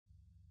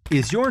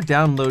Is your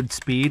download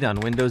speed on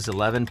Windows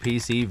 11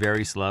 PC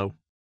very slow?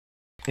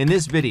 In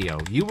this video,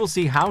 you will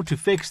see how to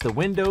fix the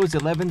Windows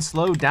 11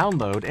 slow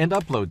download and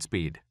upload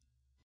speed.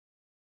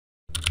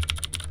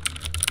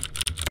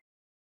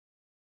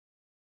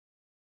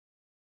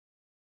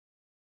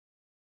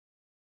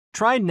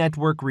 Try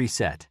Network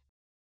Reset.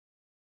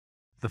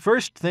 The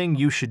first thing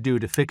you should do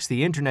to fix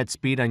the internet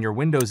speed on your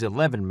Windows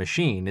 11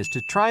 machine is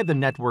to try the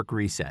Network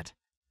Reset.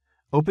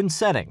 Open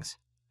Settings.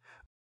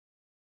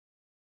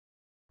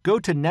 Go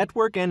to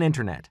Network and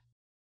Internet.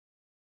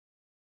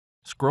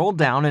 Scroll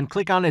down and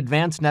click on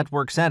Advanced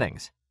Network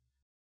Settings.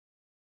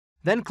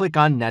 Then click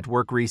on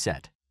Network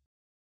Reset.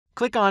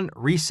 Click on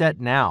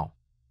Reset Now.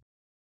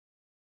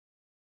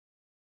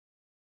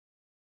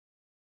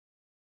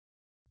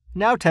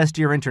 Now test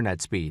your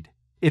internet speed.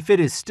 If it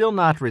is still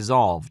not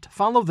resolved,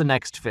 follow the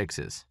next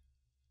fixes.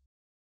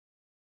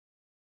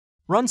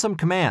 Run some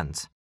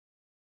commands.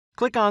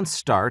 Click on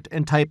Start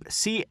and type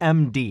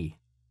cmd.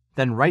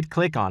 Then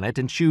right-click on it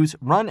and choose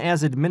Run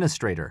as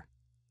Administrator.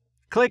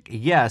 Click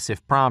Yes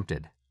if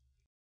prompted.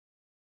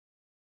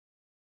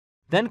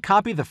 Then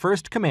copy the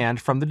first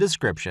command from the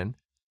description,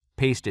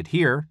 paste it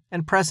here,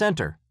 and press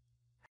Enter.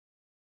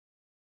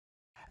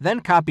 Then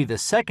copy the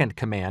second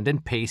command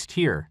and paste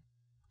here.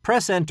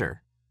 Press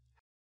Enter.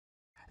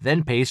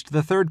 Then paste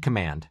the third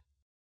command.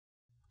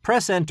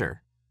 Press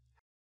Enter.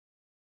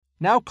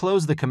 Now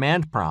close the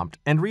command prompt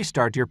and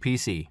restart your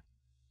PC.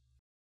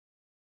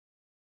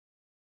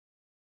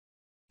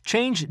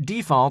 Change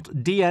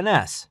Default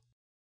DNS.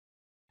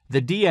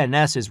 The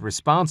DNS is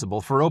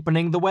responsible for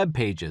opening the web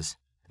pages.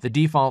 The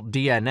default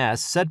DNS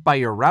set by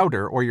your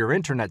router or your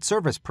internet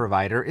service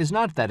provider is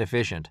not that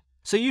efficient,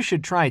 so you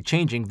should try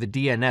changing the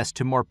DNS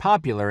to more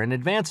popular and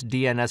advanced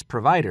DNS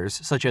providers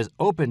such as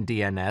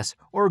OpenDNS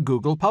or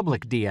Google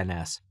Public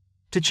DNS.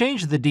 To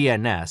change the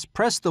DNS,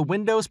 press the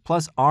Windows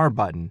plus R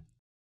button.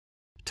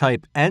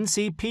 Type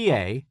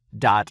ncpa.cpl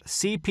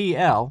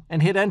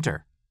and hit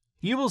Enter.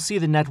 You will see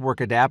the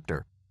network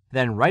adapter.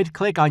 Then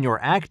right-click on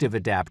your active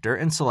adapter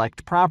and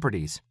select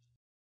Properties.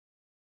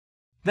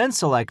 Then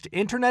select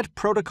Internet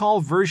Protocol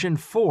version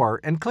 4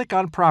 and click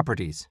on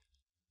Properties.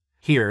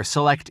 Here,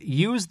 select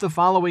Use the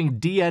following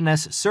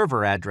DNS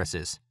server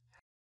addresses.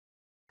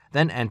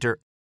 Then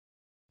enter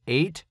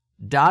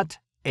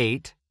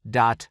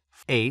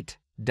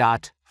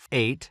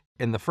 8.8.8.8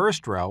 in the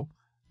first row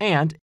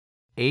and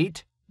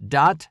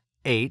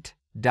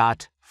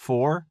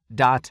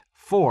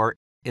 8.8.4.4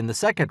 in the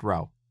second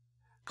row.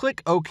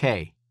 Click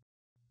OK.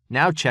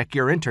 Now check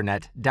your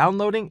internet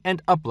downloading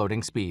and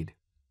uploading speed.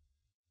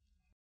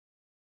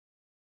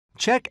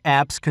 Check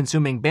apps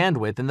consuming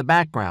bandwidth in the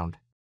background.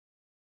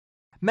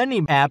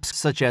 Many apps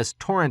such as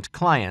torrent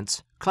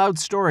clients, cloud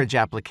storage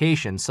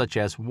applications such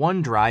as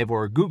OneDrive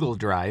or Google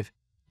Drive,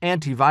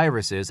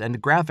 antiviruses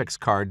and graphics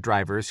card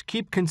drivers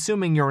keep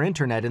consuming your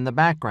internet in the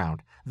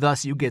background,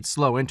 thus you get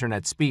slow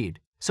internet speed.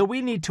 So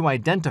we need to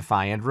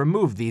identify and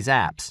remove these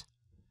apps.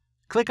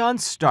 Click on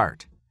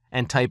Start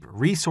and type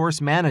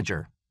Resource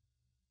Manager.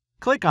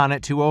 Click on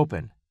it to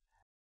open.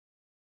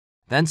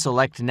 Then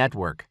select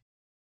Network.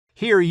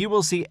 Here you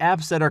will see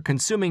apps that are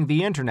consuming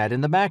the internet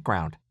in the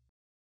background.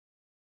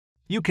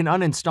 You can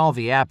uninstall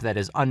the app that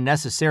is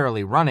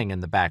unnecessarily running in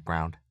the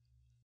background.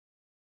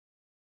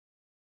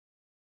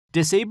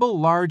 Disable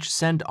Large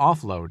Send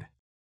Offload.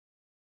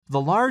 The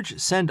Large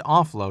Send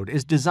Offload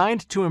is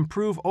designed to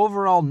improve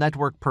overall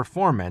network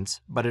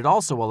performance, but it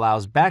also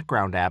allows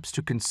background apps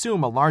to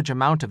consume a large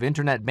amount of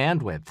internet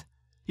bandwidth.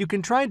 You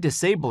can try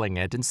disabling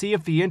it and see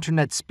if the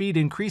internet speed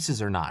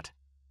increases or not.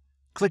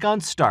 Click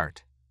on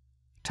Start.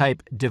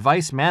 Type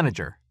Device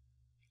Manager.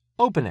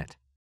 Open it.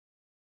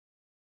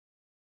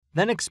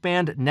 Then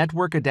expand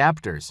Network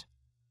Adapters.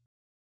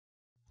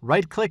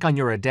 Right-click on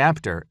your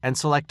adapter and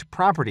select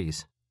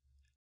Properties.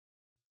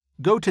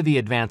 Go to the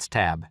Advanced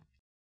tab.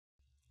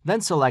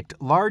 Then select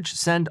Large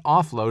Send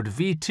Offload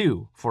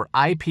v2 for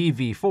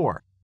IPv4.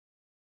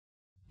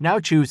 Now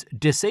choose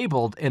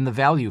Disabled in the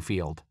Value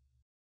field.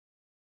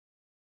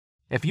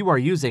 If you are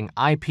using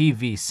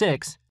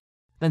IPv6,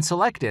 then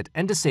select it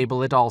and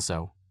disable it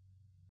also.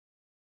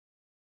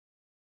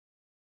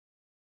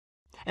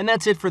 And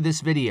that's it for this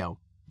video.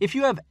 If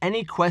you have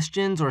any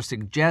questions or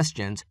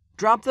suggestions,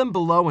 drop them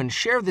below and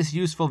share this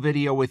useful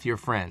video with your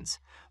friends.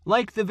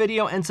 Like the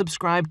video and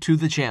subscribe to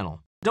the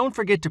channel. Don't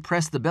forget to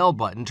press the bell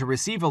button to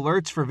receive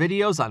alerts for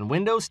videos on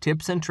Windows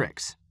tips and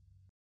tricks.